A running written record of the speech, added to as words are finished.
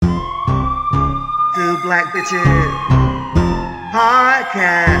Black Bitches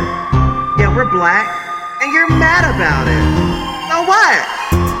Podcast. Yeah, we're black, and you're mad about it. So what?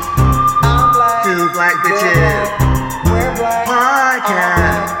 I'm black. Two Black Bitches We're black.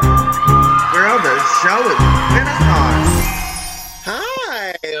 Podcast. Girl, the show is finna start.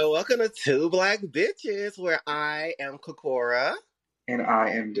 Hi, welcome to Two Black Bitches, where I am kora. And I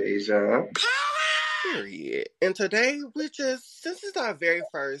am Deja. Period. And today, since it's our very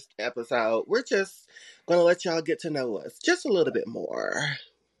first episode, we're just going to let y'all get to know us just a little bit more.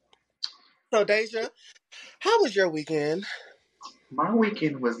 So, Deja, how was your weekend? My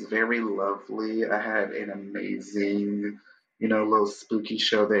weekend was very lovely. I had an amazing, little spooky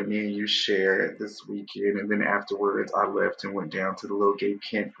show that me and you shared this weekend. And then afterwards, I left and went down to the little gay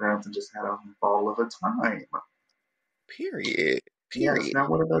campgrounds and just had a ball of a time. Period. Yes. Now,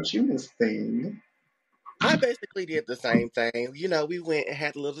 what about you, Miss Thing? I basically did the same thing. We went and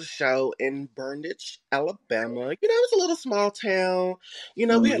had a little show in Burnage, Alabama. It was a little small town. We had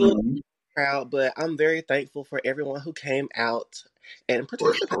a little crowd, but I'm very thankful for everyone who came out and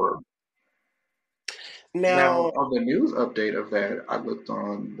participated. For sure. Now, on the news update of that, I looked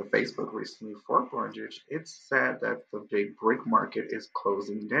on the Facebook recently for Brundage. It's sad that the big brick market is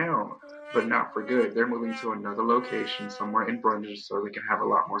closing down, but not for good. They're moving to another location somewhere in Brundage so they can have a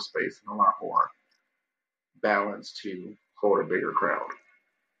lot more space and a lot more balance to hold a bigger crowd.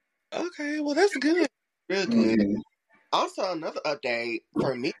 Okay, well, that's good. Real good. Mm-hmm. Also, another update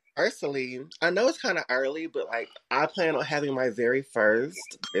for me personally, I know it's kind of early, but I plan on having my very first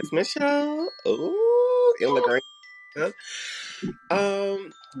Christmas show. Ooh, in the green.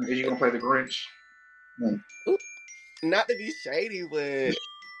 Is you gonna play the Grinch? Ooh, not to be shady, but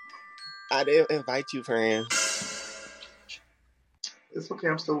I didn't invite you, friend. It's okay.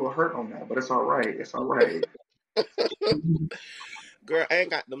 I'm still a little hurt on that, but it's all right. It's all right. Girl, I ain't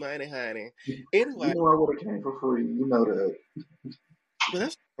got the money, honey. Anyway, I would have came for free. You know that. But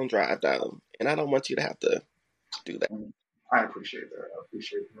that's on drive though, and I don't want you to have to do that. I appreciate that.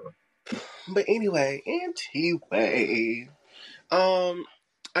 But anyway,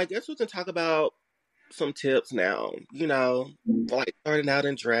 I guess we can talk about some tips now. Like starting out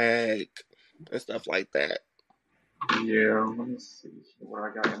in drag and stuff like that. Yeah, let me see what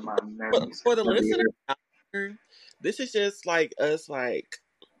I got in my notes. For the listener, this is just like us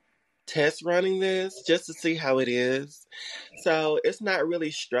test running this just to see how it is. So it's not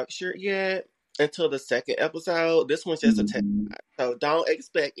really structured yet until the second episode. This one's just a test. So don't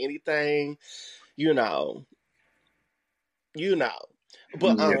expect anything, But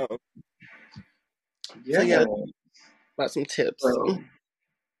yeah. About some tips. So,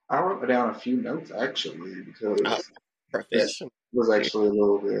 I wrote down a few notes actually because professional was actually a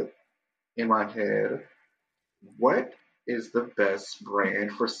little bit in my head. What is the best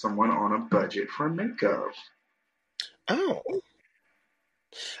brand for someone on a budget for makeup? Oh.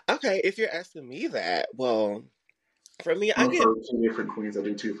 Okay, if you're asking me that, well, for me, I get two different queens. I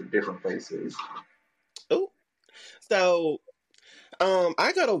do two for different faces. Oh, so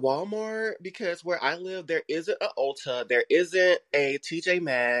I go to Walmart because where I live, there isn't an Ulta, there isn't a TJ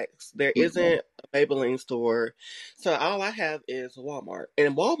Maxx, there isn't a Maybelline store. So all I have is Walmart.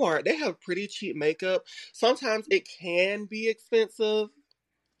 And Walmart, they have pretty cheap makeup. Sometimes it can be expensive.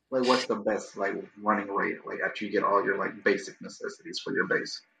 Like, what's the best running rate? After you get all your basic necessities for your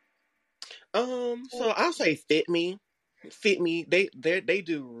base. So I'll say Fit Me. They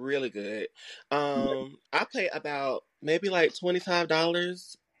do really good. I pay about maybe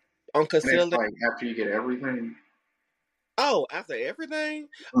 $25 on concealer. After you get everything. Oh, after everything,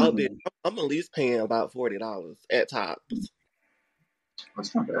 I'm at least paying about $40 at tops.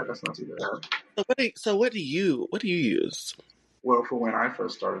 That's not bad. That's not too bad. So what do you use? Well, for when I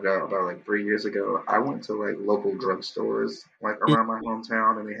first started out about 3 years ago, I went to local drugstores around my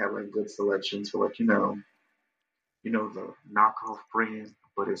hometown, and they had good selections for the knockoff brand,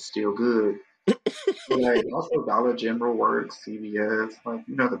 but it's still good. Also Dollar General works, CVS,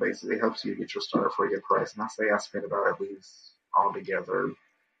 the basics. It helps you get your start for your price. And I spent about at least altogether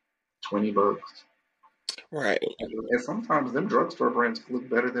 $20. Right. And sometimes them drugstore brands look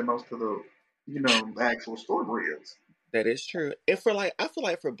better than most of the actual store brands. That is true. And I feel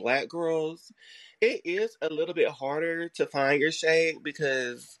like for black girls, it is a little bit harder to find your shade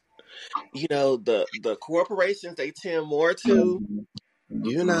because the corporations, they tend more to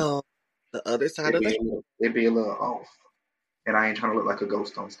the other side of it'd be a little off. And I ain't trying to look like a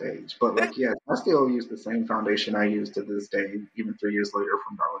ghost on stage. But I still use the same foundation I use to this day, even 3 years later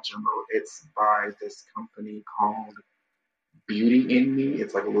from Dollar General. It's by this company called Beauty in Me.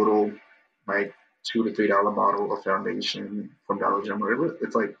 It's a little $2 to $3 bottle of foundation from Dollar General.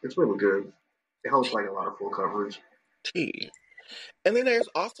 It's really good. It holds like a lot of full coverage. tea. And then there's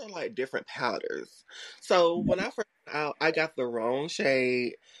also like different powders. So when I first went out, I got the wrong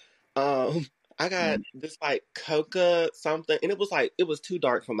shade. Um, I got Mm. this like coca something, and it was too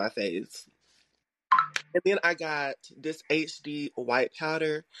dark for my face. And then I got this HD white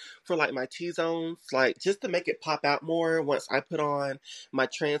powder for like my T zones, like just to make it pop out more. Once I put on my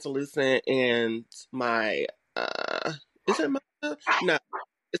translucent and my is it my no,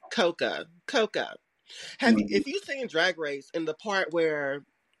 it's coca coca. Have you Mm. if you seen Drag Race in the part where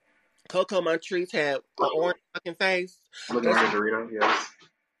Coco Montrese had an orange fucking face? Looking That's like a Dorito, yes.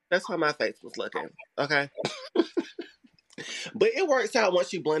 that's how my face was looking. Okay, but it works out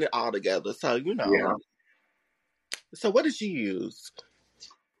once you blend it all together. So you Yeah. know. So what did you use?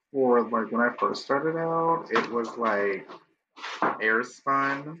 For like when I first started out, it was like air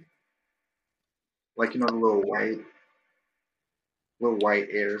spun, like the little white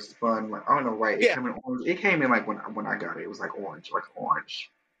air spun. Like I don't know, white. It Yeah, came in orange. It came in like when I got it, it was like orange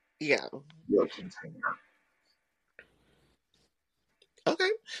yeah. little container. Okay.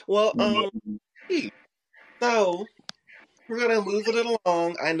 Well, Mhm. hey, so we're gonna move it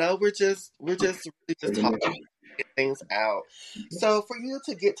along. I know we're just really just talking things out. So for you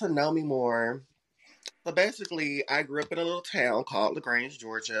to get to know me more, so basically, I grew up in a little town called LaGrange,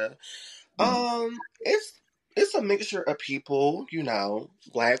 Georgia. Mm. It's a mixture of people,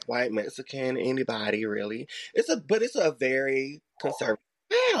 black, white, Mexican, anybody really. It's a very conservative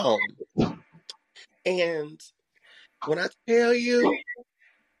town, and when I tell you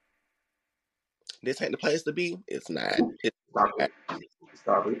this ain't the place to be, it's not. It's Stop not. it!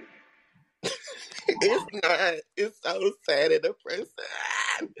 Stop it! It's not. It's so sad and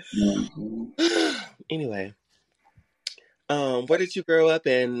depressing. Mhm. Anyway, where did you grow up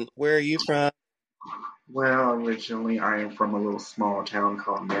and where are you from? Well, originally I am from a little small town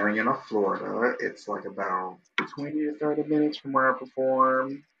called Marietta, Florida. It's like about 20 to 30 minutes from where I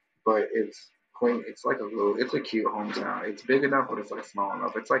perform, but it's quaint. It's like it's a cute hometown. It's big enough, but it's like small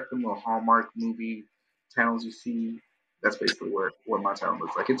enough. It's like the little Hallmark movie towns you see. That's basically what my town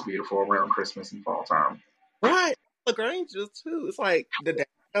looks like. It's beautiful around Christmas and fall time. Right, Lagrange is too. It's like the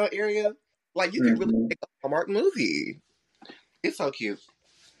downtown area. Like you could really Hmm. make a Hallmark movie. It's so cute.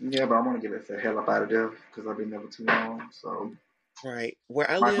 Yeah, but I want to get the hell up out of there because I've been there for too long. So Right, where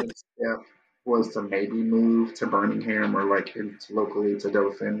I my live. next step was to maybe move to Birmingham or like locally to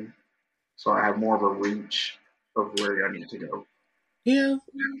Dothan, so I have more of a reach of where I need to go. Yeah,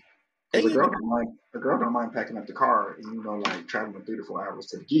 Because and a girl don't mind packing up the car and like traveling 3 to 4 hours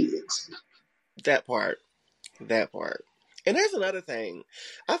to the gigs. that part, that part. And there's another thing.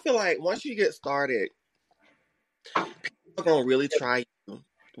 I feel like once you get started, they're gonna really try you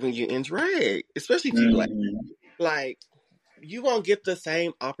when you in drag, especially if you black. Mm-hmm. Like you won't get the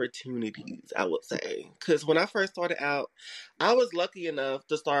same opportunities, I would say. Because when I first started out, I was lucky enough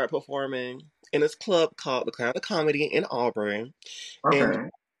to start performing in this club called the Crown of Comedy in Auburn, and Okay.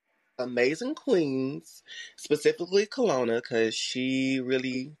 amazing queens, specifically Kelowna, because she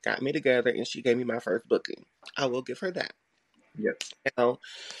really got me together and she gave me my first booking. I will give her that. Yes. Now,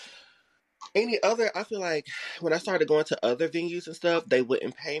 any other, I feel like when I started going to other venues and stuff, they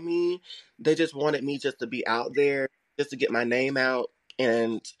wouldn't pay me. They just wanted me just to be out there, just to get my name out.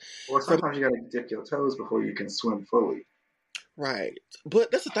 And Well, for me, sometimes you gotta dip your toes before you can swim fully. right.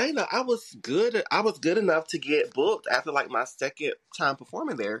 But that's the thing though, I was good enough to get booked after like my second time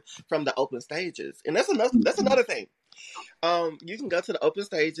performing there from the open stages. And that's Mm-hmm. another thing. You can go to the open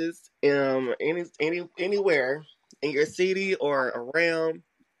stages anywhere in your city or around,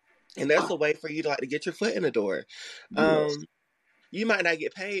 and that's a way for you to like to get your foot in the door. Yes. Um, you might not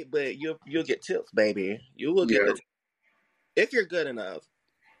get paid, but you'll get tips, baby. You will get Yeah. the tips if you're good enough.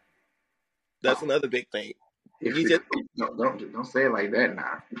 That's another big thing. If You you just don't say it like that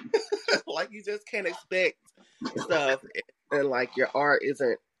now. like you just can't expect stuff, and like your art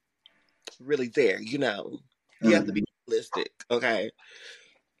isn't really there. You have to be Mm-hmm. realistic. Okay,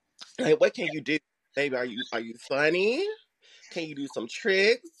 like what can you do, baby? Are you funny? Can you do some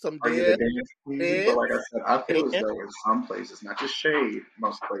tricks, some Are you the dip, dance queen? But flips? like I said, I feel as And though in some places, not just shade,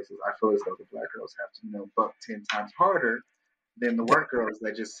 most places, I feel as though the black girls have to, buck 10 times harder than the that, white girls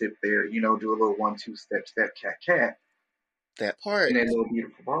that just sit there, do a little 1 2 step, cat cat that part, in a little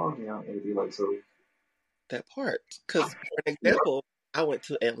beautiful ball gown. It'd be like so. that part. Because for an Yeah. example, I went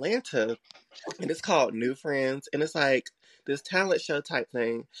to Atlanta, and it's called New Friends, and it's like this talent show type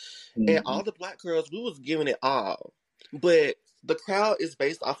thing. And Mm-hmm. all the black girls, we was giving it all, but the crowd is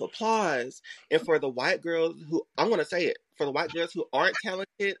based off applause. And for the white girls who, I want to say it, for the white girls who aren't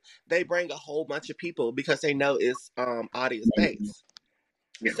talented, they bring a whole bunch of people because they know it's audience Mm-hmm. based.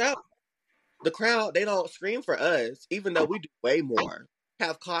 Yeah. So the crowd, they don't scream for us, even though we do way more.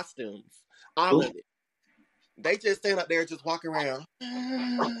 Have costumes, all Ooh, of it. They just stand up there, just walk around,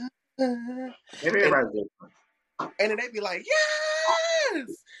 and maybe everybody's different. then they be like, "Yes!"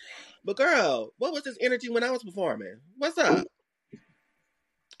 But girl, what was this energy when I was performing? What's Ooh, up?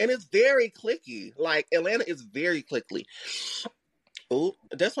 And it's very clicky. Like Atlanta is very clicky. Oh,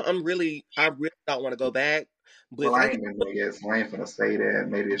 that's what I really don't want to go back. But well, if I I get, ain't been there yet, so I ain't gonna say that.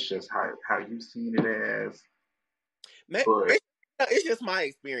 Maybe it's just how you seen it as. But it's just my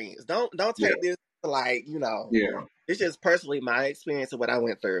experience. Don't yeah, take this like yeah. It's just personally my experience of what I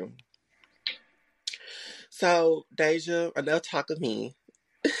went through. So Deja, enough talk of me.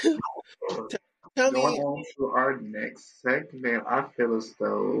 T- Tell Going me, on to our next segment, I feel as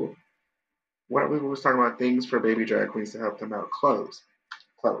though what we were talking about things for baby drag queens to help them out. Clothes,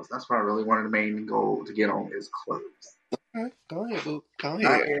 clothes. That's what I really wanted the main goal to get on is clothes. go ahead, boo. Go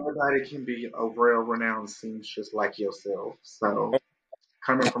Not ahead. everybody can be a real renowned seamstress like yourself. So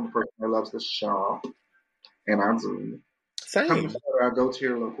coming from a person that loves to shop, and I do. Come Same. together, go to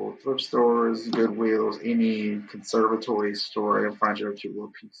your local thrift stores, Goodwills, any conservatory store and find your cute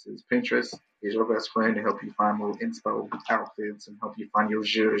little pieces. Pinterest is your best friend to help you find little inspo outfits and help you find your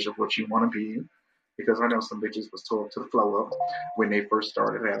zhuzh of what you want to be. Because I know some bitches was tore up to the flow up when they first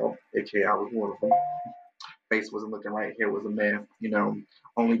started out, aka I was one of them. Face wasn't looking right, hair was a mess,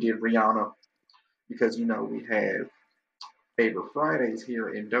 only did Rihanna because, we had Favorite Fridays here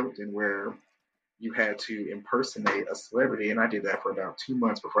in Dothan where you had to impersonate a celebrity, and I did that for about 2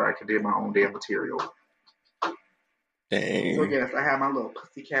 months before I could do my own damn material. So Dang. yes, I had my little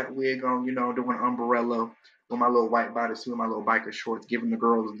pussycat wig on, doing umbrella with my little white bodysuit and my little biker shorts, giving the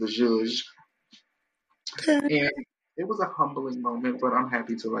girls the zhuzh. And it was a humbling moment, but I'm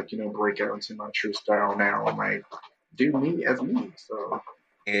happy to break out into my true style now and do me as me. So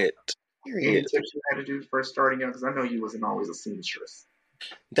It. any Period. tips you had to do first starting out? Because I know you wasn't always a seamstress.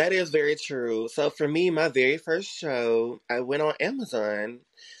 That is very true. So for me, my very first show, I went on Amazon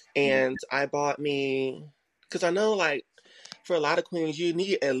and I bought me because I know like for a lot of queens, you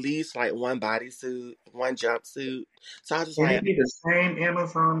need at least like one bodysuit, one jumpsuit. So I was just And like, it be the same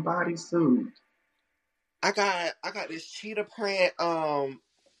Amazon bodysuit. I got this cheetah print.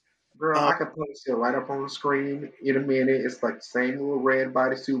 Girl, Um, I can post it right up on the screen in a minute. It's like the same little red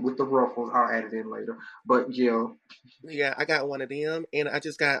bodysuit with the ruffles. I'll add it in later. But yeah, yeah, I got one of them, and I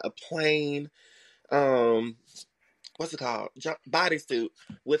just got a plain um, what's it called, bodysuit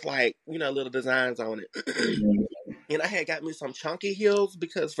with like little designs on it. And I had got me some chunky heels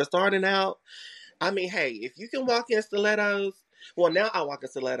because for starting out, I mean, hey, if you can walk in stilettos, well, now I walk in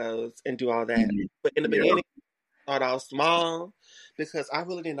stilettos and do all that. But in the yeah. beginning, I thought I was small because I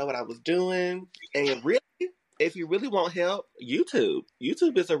really didn't know what I was doing. And really, if you really want help, YouTube.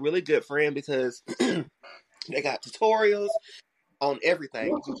 YouTube is a really good friend because they got tutorials on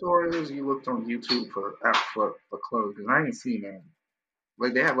everything. What tutorials you looked on YouTube for clothes? Because I ain't seen them.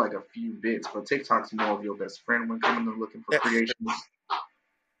 Like they have like a few bits, but TikTok's more of your best friend when coming to looking for That's creations.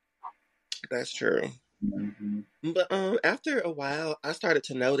 that's true. Mm-hmm. But after a while, I started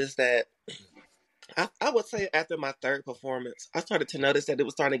to notice that I would say after my third performance, I started to notice that it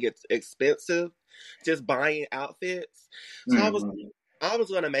was starting to get expensive just buying outfits. So Mm-hmm. I was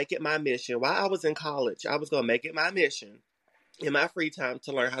going to make it my mission. While I was in college, I was going to make it my mission in my free time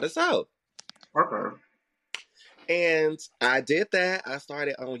to learn how to sew. Okay. And I did that. I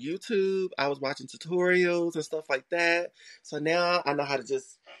started on YouTube. I was watching tutorials and stuff like that. So now I know how to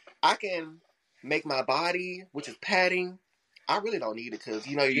I can make my body, which is padding. I really don't need it because,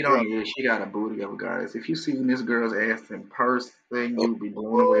 She you don't girl. need it. She got a booty of guys. If you seen this girl's ass in person, you'd be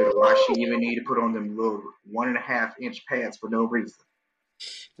blown away to why she even need to put on them little 1.5 inch pads for no reason.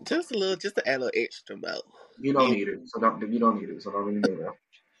 Just to add a little extra bow. You don't need it. So don't you don't need it. So don't even do that.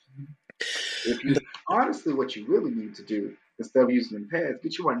 If you honestly, what you really need to do instead of using them pads,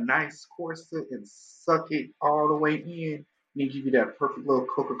 get you a nice corset and suck it all the way in. And give you that perfect little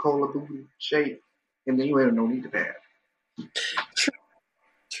Coca-Cola booty shape, and then you ain't no need to pad. True,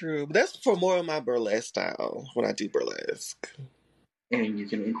 true. But that's for more of my burlesque style when I do burlesque. And you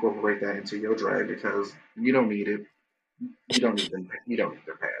can incorporate that into your drag because you don't need it. You don't need them. You don't need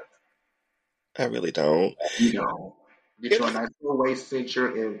their pads. I really don't. You don't. Get It you a was nice little waist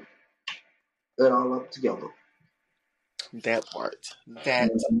cincher and it all up together, that part.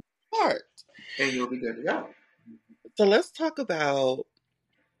 That Mhm. part. and you'll be good to go. So let's talk about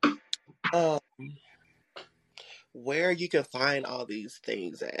um where you can find all these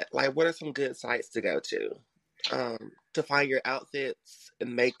things at. Like, what are some good sites to go to find your outfits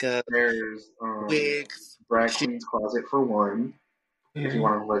and makeup, There's wigs, Drag shoes? Queen's Closet for one. If you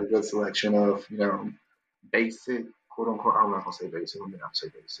want like a good selection of, basic, quote unquote, I'm not gonna say basic, let me not say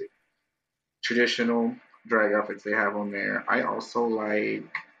basic. Traditional drag outfits they have on there. I also like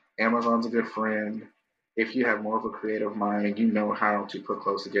Amazon's a good friend. If you have more of a creative mind, you know how to put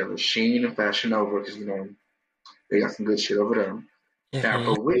clothes together. Sheen and Fashion Nova, because they got some good shit over there. Now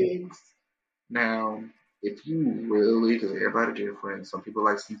Mm-hmm. for wigs, now if you really, because everybody different. Some people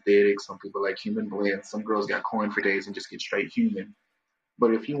like synthetic, some people like human blends. Some girls got corn for days and just get straight human.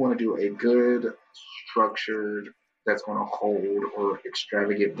 But if you want to do a good, structured, that's going to hold or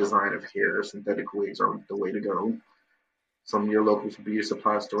extravagant design of hair, synthetic wigs are the way to go. Some of your local beauty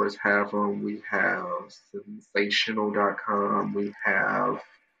supply stores have them. We have sensational.com. We have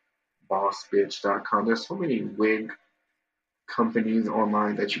bossbitch.com. There's so many wig companies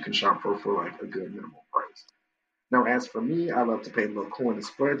online that you can shop for like a good minimal price. Now, as for me, I love to pay a little coin and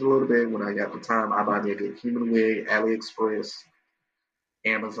splurge a little bit. When I got the time, I buy me a good human wig, AliExpress,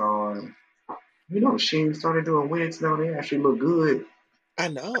 Amazon. Sheen started doing wigs now. They actually look good. I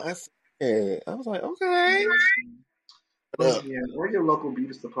know. I see it. I was like, okay. But yeah, or your local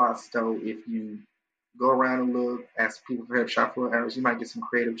beauty supply store. If you go around and look, ask people for help, shop for hours, you might get some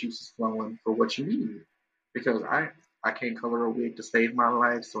creative juices flowing for what you need. Because I can't color a wig to save my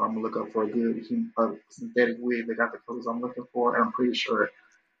life, so I'm gonna look up for a good synthetic wig that got the colors I'm looking for. And I'm pretty sure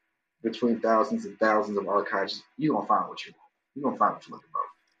between thousands and thousands of archives, you're gonna find what you want. You're gonna find what you're looking for.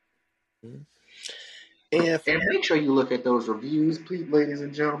 And And make sure you look at those reviews, please, ladies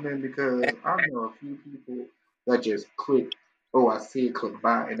and gentlemen, because I know a few people that just click, oh, I see it, click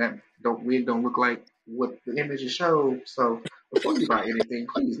buy, and that don't look like what the images show. So before you buy anything,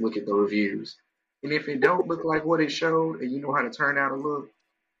 please look at the reviews. And if it don't look like what it showed, and you know how to turn out a look,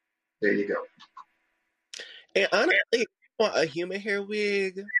 there you go. and honestly, if you want a human hair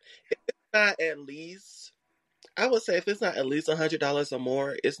wig, if it's not at least, I would say if it's not at least $100 or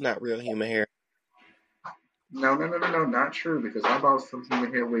more, it's not real human hair. No, no, no, no, no, not true. Because I bought some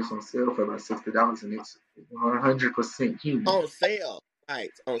human hair wigs on sale for about $60, and it's 100% human. On sale, right?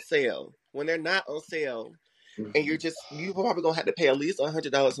 On sale. When they're not on sale, and you probably gonna have to pay at least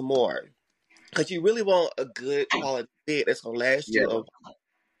 $100 or more because you really want a good quality wig that's gonna last Yeah. you a.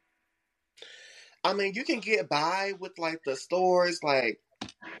 I mean, you can get by with like the stores, like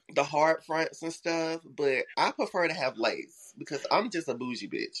the hard fronts and stuff, but I prefer to have lace because I'm just a bougie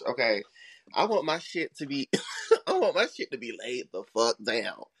bitch. Okay, I want my shit to be, I want my shit to be laid the fuck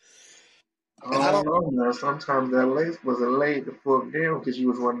down, and I Oh don't no, no. Sometimes that lace was a laid the fuck down because you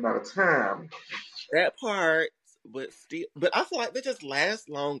was running out of time. that part, but still, but I feel like they just last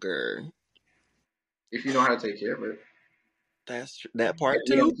longer. If you know how to take care of it. That If part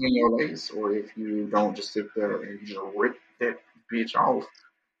you too. don't clean your lace, or if you don't just sit there and just rip that bitch off,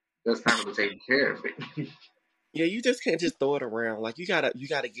 that's not really taking care of it. Yeah, you just can't just throw it around. Like you gotta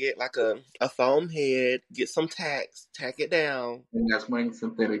get like a foam head, get some tacks, tack it down. And that's when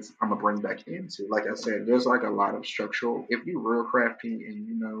synthetics I'm gonna bring back into. Like I said, there's like a lot of structural. If you're real crafty and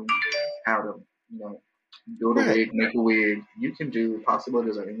you know how to, you know, build a Right. wig, make a wig, you can do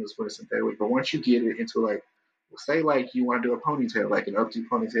possibilities are endless for a synthetic wig. But once you get it into like, say like you want to do a ponytail, like an updo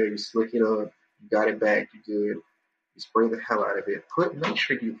ponytail, you slick it up, you got it back, you good. You spray the hell out of it. Make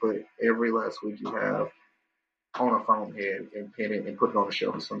sure you put every last wig you have on a foam head and pin it and put it on a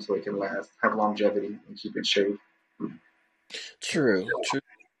shelf or something so it can last, have longevity, and keep it shape. True. True.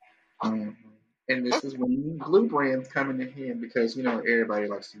 Mhm. And Oh, this is when glue brands come into hand because everybody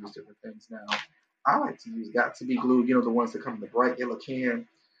likes to use different things now. I like to use got to be glue, the ones that come in the bright yellow can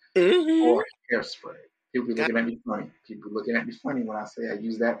mm-hmm. or hairspray. People be Got looking at me funny. People be looking at me funny when I say I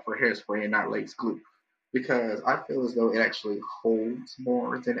use that for hairspray and not lace glue. Because I feel as though it actually holds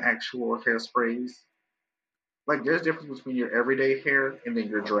more than actual hairsprays. Like there's a difference between your everyday hair and then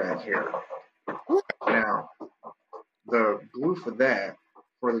your drag hair. Now, the glue for that,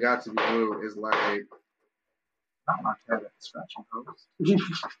 for the got to be glue, is like not my cat at the scratching post.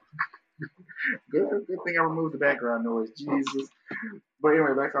 Good thing I removed the background noise. Jesus. But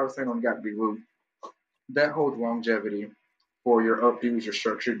anyway, like I was saying on got to be glue, that holds longevity for your updos, your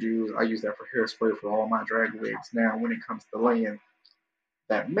structured dos. I use that for hairspray for all my drag wigs. Now, when it comes to laying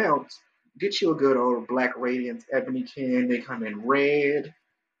that melts, get you a good old Black Radiance ebony can. They come in red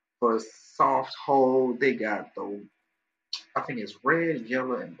for a soft hold. They got the I think it's red,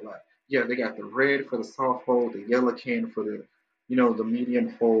 yellow, and black. Yeah, they got the red for the soft hold, the yellow can for the medium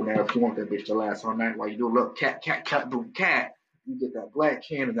hold. Now, if you want that bitch to last all night while you do a little cat, cat, cat, boom, cat, you get that black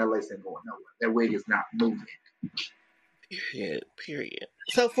can and that lace ain't going nowhere. That wig is not moving. period. Period.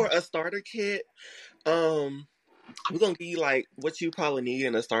 So for a starter kit, um, we're gonna give you like what you probably need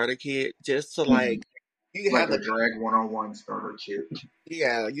in a starter kit just to like Mhm. You can Like have a the drag 101 starter kit.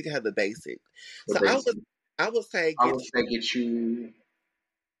 yeah, you can have the basic. The So basic. I would say I get would say get you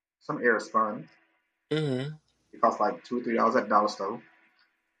some air spun. you. It costs like $2 or $3 at Dollar Store.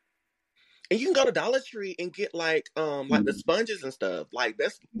 And you can go to Dollar Tree and get like the sponges and stuff. Like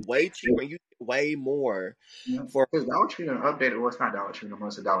that's way cheaper and you get way more for Because Dollar Tree done updated. Well, it's not Dollar Tree no more.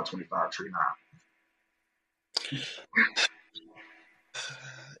 It's a $1.25 tree now.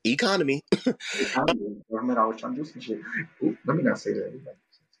 economy. The government always trying to do some shit. Ooh, let me not say that.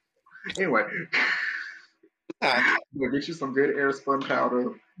 Anyway, Ah, get you some good air spun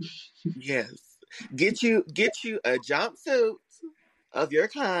powder. yes. Get you a jumpsuit of your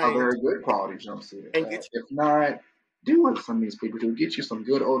A kind very good quality jumpsuit. and get If not, do what some of these people do. Get you some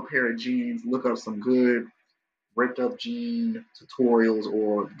good old pair of jeans. Look up some good ripped up jean tutorials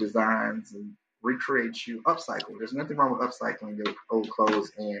or designs and recreate you. Upcycle. There's nothing wrong with upcycling your old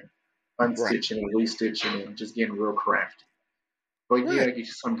clothes and you right. unstitching and restitching and just getting real crafty. But yeah, Right. get you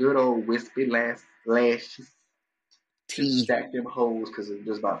some good old wispy lashes. Just Tea. stack them hoes because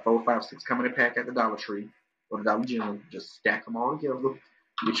there's about four, five, six coming in a pack at the Dollar Tree or the Dollar General. Just stack them all together.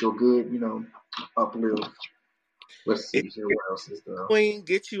 Get you a good, uplift. Let's If see here. What else is there? queen,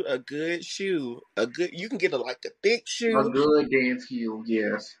 get you a good shoe. You can get like a thick A shoe. good dance heel,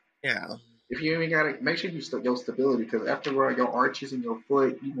 yes. Yeah. If you ain't got it, make sure you your stability because after your arches in your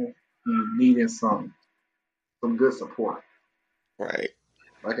foot, you gonna be needing some good support. Right.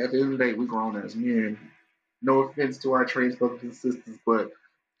 Like at the end of the day, we grown as men. No offense to our trades brothers and sisters, but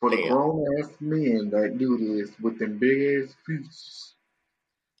for the Damn. grown ass men that do this with them big ass feet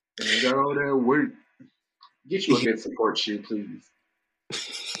and they got all that weight, get you a good support shoe, please.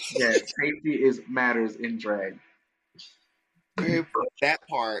 Yes, safety is matters in drag. Girl, that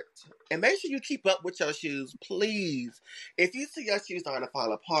part. And make sure you keep up with your shoes, please. If you see your shoes starting to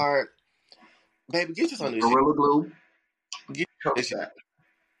fall apart, baby, get you some new shoes. Gorilla glue Get you helps shoes. that.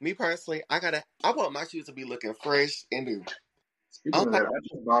 Me personally, I want my shoes to be looking fresh and new. I Speaking don't of like that, I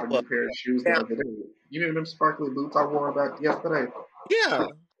just bought a new well, pair of shoes the yeah, other day. You know them sparkly boots I wore back yesterday? yeah,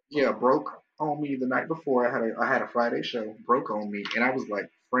 Yeah, broke on me the night before. I had a Friday show, broke on me, and I was like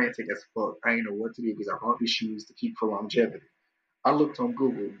frantic as fuck. I didn't know what to do because I bought these shoes to keep for longevity. I looked on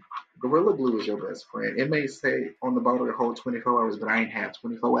Google. Gorilla Glue is your best friend. It may say on the bottle to hold 24 hours, but I ain't have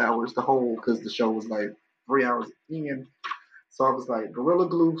 24 hours to hold because the show was like 3 hours in. So I was like, Gorilla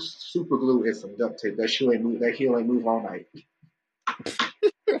Glue, Super Glue, and some duct tape. That shoe ain't move. That heel ain't move all night.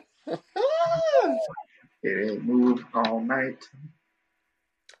 Ah! It ain't move all night.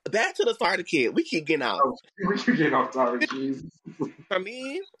 Back to the starter kit. We keep getting off. Oh, we should get off topic, Jesus. For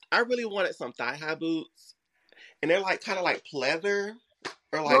me, I really wanted some thigh high boots, and they're like kind of like pleather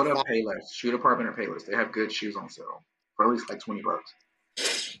or Go like to fall. Payless, Shoe Department or Payless. They have good shoes on sale for at least like $20.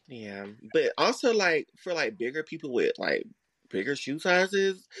 Yeah, but also like for like bigger people with like bigger shoe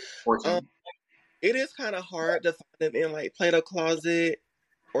sizes, um, 14. it is kind of hard to find them in like Play-Doh Closet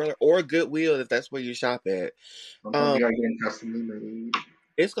or Goodwill if that's where you shop at. Sometimes Um, you gotta get them customly made.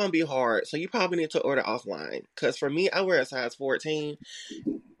 it's gonna be hard, so you probably need to order offline. Cause for me, I wear a size 14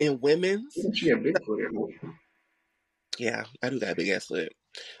 in women's. Even she a Bigfoot at home. Yeah, I do got a big ass foot.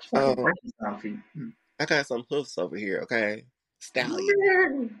 Fucking Um, Frankenstein feet. I got some hoofs over here. Okay, stallion.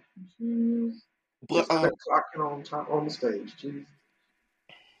 Man. Jeez. But Just click clocking on top on the stage. Jeez.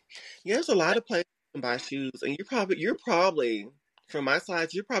 yeah, there's a lot of places you can buy shoes, and you're probably from my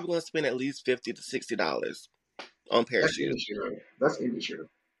size, you're probably gonna spend at least $50 to $60 on a pair of That's shoes. indie shit. That's indie shit.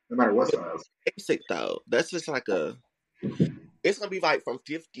 No matter what But size. basic though, that's just like it's gonna be like from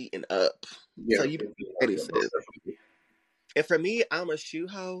 50 and up. So Yeah, you 50. ready, Yeah, most sis. definitely. And for me, I'm a shoe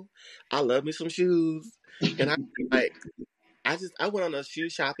hoe. I love me some shoes, and like I went on a shoe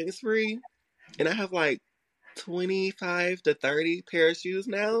shopping spree, and I have like 25 to 30 pair of shoes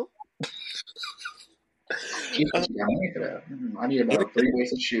now. She's Um, what you got money for that. I need it, about three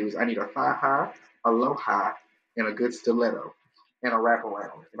basic shoes. I need a thigh high, a low high, and a good stiletto, and a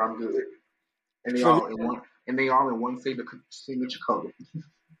wraparound, and I'm good. And they for me, all in one. And they all in one signature color,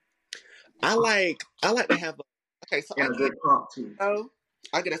 I like to have. Okay, so and a good pump too.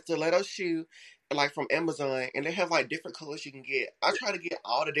 I get a stiletto shoe, like from Amazon, and they have like different colors you can get. I try to get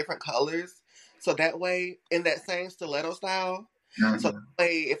all the different colors, so that way in that same stiletto style. So that Mm-hmm.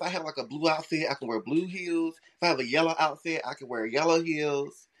 way, if I have like a blue outfit, I can wear blue heels. If I have a yellow outfit, I can wear yellow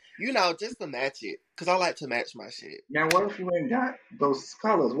heels. Just to match it, cause I like to match my shit. Now, what if you ain't got those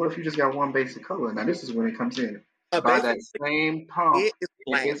colors? What if you just got one basic color? Now, this is when it comes in. Buy that Basically, same pump it is if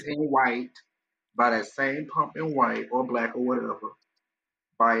black. it's in white. Buy that same pump in white or black or whatever.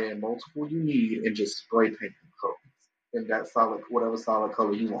 Buy it in multiple you need and just spray paint the colors in that solid, whatever solid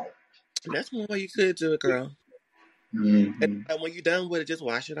color you want. And that's one way you could do it, girl. Mm-hmm. And when you're done with it, just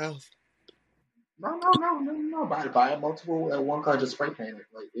wash it off. No. Buy a multiple at one color, just spray paint it.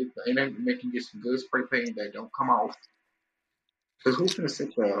 Like it, and then make you get some good spray paint that don't come off. Because who's gonna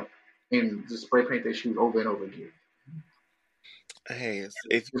sit there and just spray paint their shoes over and over again? Hey,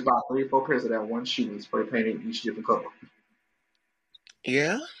 if Just buy 3 or 4 pairs of that one shoe and spray paint it each different color.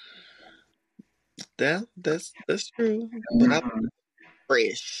 yeah, that's true. But I'm Mm-hmm.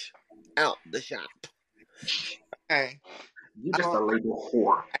 fresh out the shop. Okay, You're I just a don't label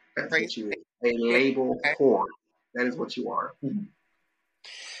whore. I That's spray what you are. A label paint. whore. That is what you are.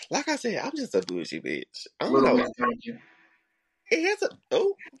 Like I said, I'm just a bougie bitch. I don't Little know. Miss Dungeon. It has a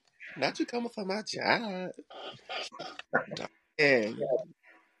not you coming for my job. And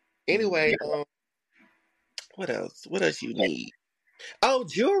anyway, what else? What else you need? Oh,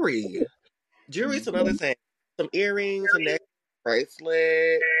 jewelry. Jewelry's another thing. Some earrings, a necklace,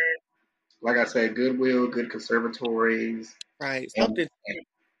 bracelet, Like I said, Goodwill, good conservatories, right? and Something that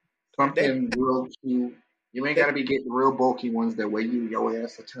something real cute. You ain't that gotta be getting real bulky ones that weigh your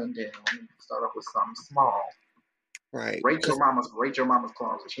ass a ton down. You can start off with something small. right. Rate Because your mama's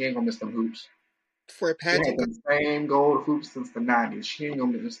closet. She ain't gonna miss them hoops. for a She had pageant girl, them same gold hoops since the '90s. She ain't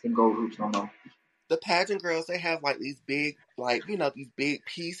gonna miss them gold hoops no more. the pageant girls they have like these big, like these big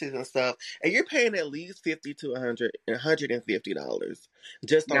pieces and stuff, and you're paying at least 50 to 150 dollars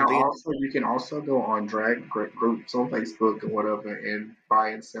just on Now, them. also, you can also go on groups on Facebook and whatever and buy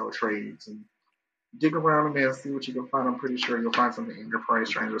and sell trades and dig around in there and see what you can find. I'm pretty sure you'll find something in your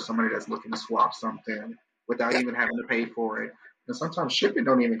price range or somebody that's looking to swap something without Yeah, even having to pay for it. And sometimes shipping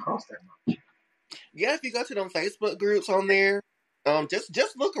don't even cost that much. yeah. If you go to them Facebook groups on there,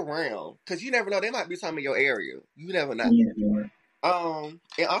 just look around because you never know. They might be some in your area. You never know. Mhm.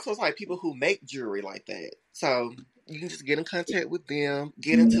 And also it's like people who make jewelry like that. So you can just get in contact with them,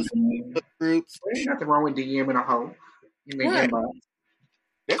 get into some Mhm. Facebook groups. There ain't nothing wrong with DMing a hoe in the Right. inbox.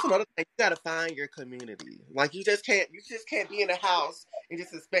 That's another thing. You gotta find your community. Like you just can't be in a house and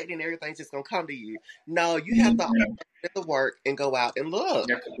just expecting everything's just gonna come to you. No, you have to Mhm. get the work and go out and look.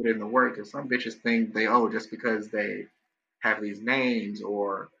 You have to put in the work. And some bitches think just because they have these names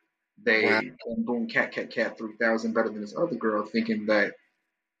or Right. they boom boom cat 3000 better than this other girl, thinking that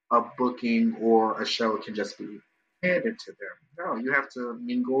a booking or a show can just be handed to them. No, you have to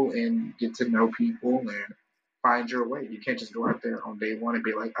mingle and get to know people and find your way. You can't just go out there on day one and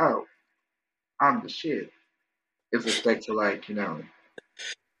be like, oh, I'm the shit. It's expect to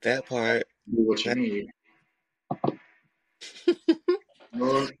That part. do what you That need.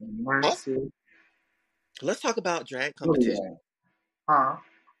 Lord also, mercy. let's talk about drag What is competition. that? Huh?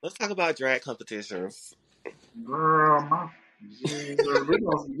 Let's talk about drag competitions. Girl, my Jesus. We're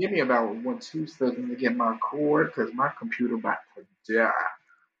gonna give me about 2 seconds to get my cord because my computer about to die.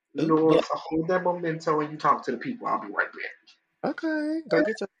 Ooh, Lord, well, so hold that memento and you talk to the people. I'll be right back. okay, go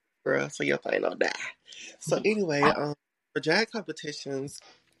get your girl so your thing don't die. So anyway, for drag competitions,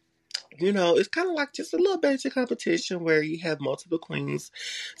 it's kind of like just a little basic competition where you have multiple queens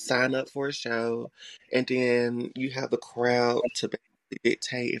sign up for a show, and then you have the crowd to basically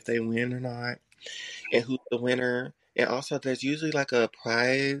dictate if they win or not, and who's the winner. And also, there's usually like a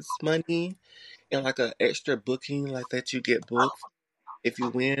prize money and like a extra booking, like that you get booked if you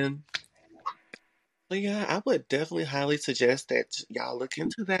win. So yeah, I would definitely highly suggest that y'all look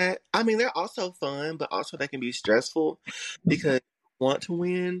into that. I mean, they're also fun, but also they can be stressful because you want to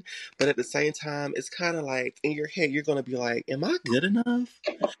win, but at the same time, it's kind of like in your head, you're going to be like, "Am I good enough?"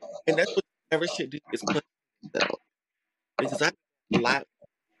 And that's what you never should do is question yourself. Because I have a lot of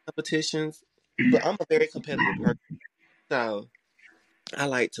competitions, but I'm a very competitive person, so I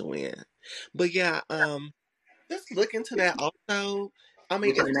like to win. But yeah, just look into that. Also, I We're mean,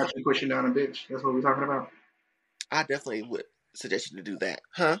 it's talking about you pushing down a bitch. That's what we're talking about. I definitely would suggest you to do that,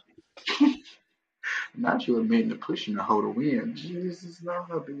 huh? Not you admitting to pushing the hoe to win. Jesus, not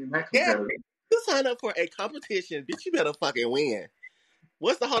her being that Yeah, competitive. you sign up for a competition, bitch. You better fucking win.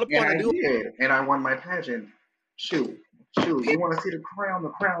 What's the whole And point I of doing did. And I won my pageant. Shoot. Shoot. You it? want to see the crown? The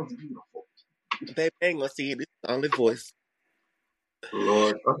crown's beautiful. Baby, I ain't gonna see it. This is the only voice.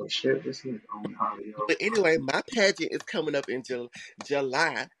 Lord. Oh, shit. This is on audio. But anyway, my pageant is coming up in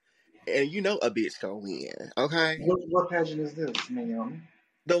July, and you know a bitch gonna win. Okay, What pageant is this, ma'am?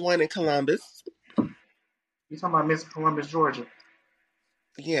 the one in Columbus. You talking about Miss Columbus, Georgia?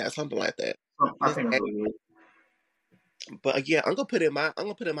 Yeah, something like that. I Miss think that's A- what it is. But yeah, I'm gonna put in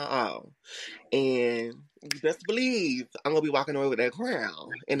my all, and you best believe I'm gonna be walking away with that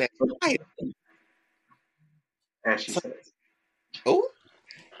crown and that title. As she So, says. oh,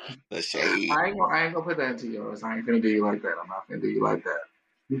 the shade. I ain't gonna put that into yours. I ain't gonna do you like that. I'm not gonna do you like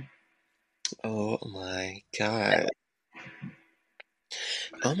that. Oh my God.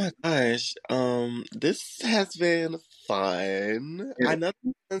 Oh my gosh. This has been fun. I know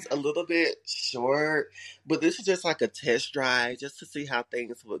it's a little bit short, but this is just like a test drive just to see how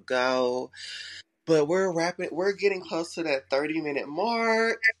things would go. But we're getting close to that 30-minute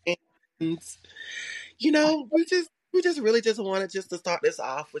mark. And we just really just wanted just to start this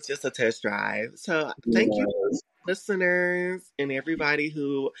off with just a test drive. So thank you Yes. listeners and everybody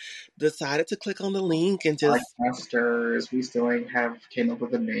who decided to click on the link and just Podcasters, we still ain't have came up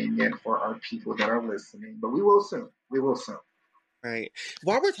with a name yet for our people that are listening, but we will soon. We will soon. right.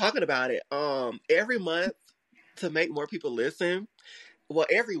 While we're talking about it, every month to make more people listen, well,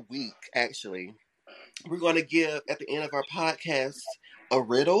 every week actually, we're going to give at the end of our podcast a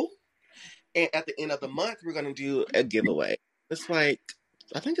riddle, and at the end of the month, we're going to do a giveaway. It's like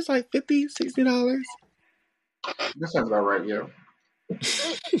I think it's like $50, $60. This sounds about right, yeah.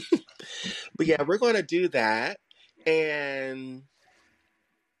 But yeah, we're going to do that, and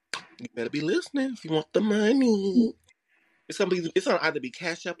you better be listening if you want the money. It's gonna either be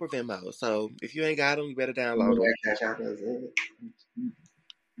Cash App or Venmo. So if you ain't got them, you better download them. That cash out is it.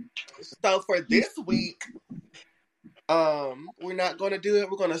 So for this week, we're not gonna do it.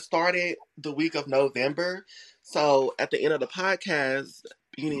 We're gonna start it the week of November. So at the end of the podcast,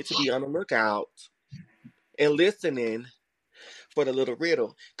 you need to be on the lookout and listening for the little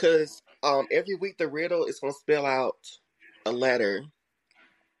riddle, because every week the riddle is gonna spell out a letter,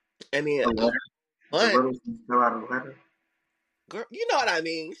 and then The a letter, the month, riddles can fill out a letter. girl, you know what I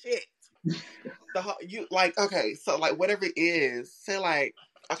mean? Shit. You like okay, so like whatever it is, say like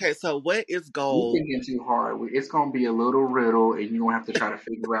okay, so what is You're gold? thinking too hard. It's gonna be a little riddle, and you're gonna have to try to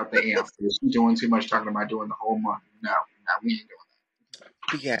figure out the answer. You're doing too much talking about doing the whole month. No, we ain't doing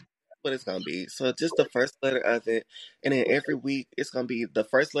But yeah, what it's gonna be. So just the first letter of it, and then every week it's gonna be the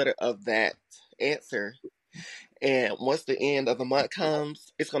first letter of that answer. And once the end of the month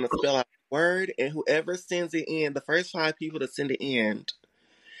comes, it's gonna spell out the word, and whoever sends it in, the first 5 people to send it in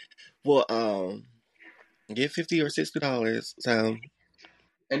will get $50 or $60. So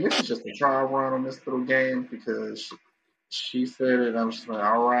And this is just a trial run on this little game because she said it. I'm just like,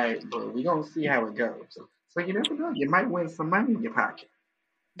 all right, but we gonna see how it goes. So you never know. You might win some money in your pocket.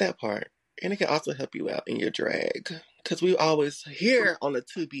 that part. And it can also help you out in your drag. Because we always hear on the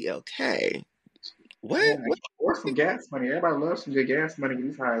 2BLK. Yeah, What? What? or some gas money. Everybody loves some good gas money at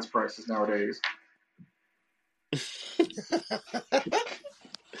these highest prices nowadays.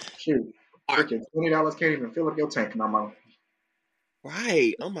 Shoot, freaking $20 can't even fill up your tank no more.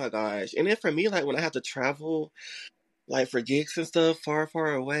 Right. Oh my gosh. And then for me, like when I have to travel, like for gigs and stuff far,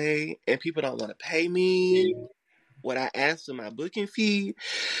 far away, and people don't want to pay me what I asked in my booking fee,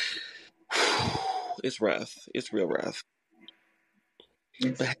 it's rough. It's real rough.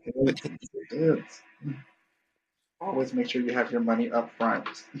 It's But good. It's good. Always make sure you have your money up front,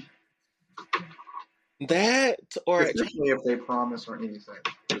 that or especially if they promise or anything.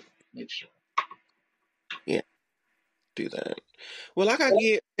 Just make sure. yeah, do that. Well, like I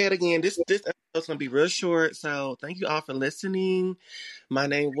get said again, this episode's gonna be real short. So thank you all for listening. My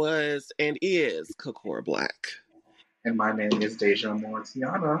name was and is Kokora Black. And my name is Deja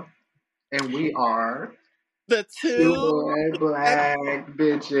Mortiana, and we are The two two. boy black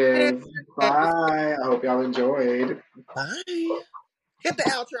bitches. Bye. I hope y'all enjoyed. Bye. Hit the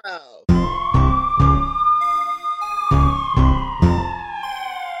outro.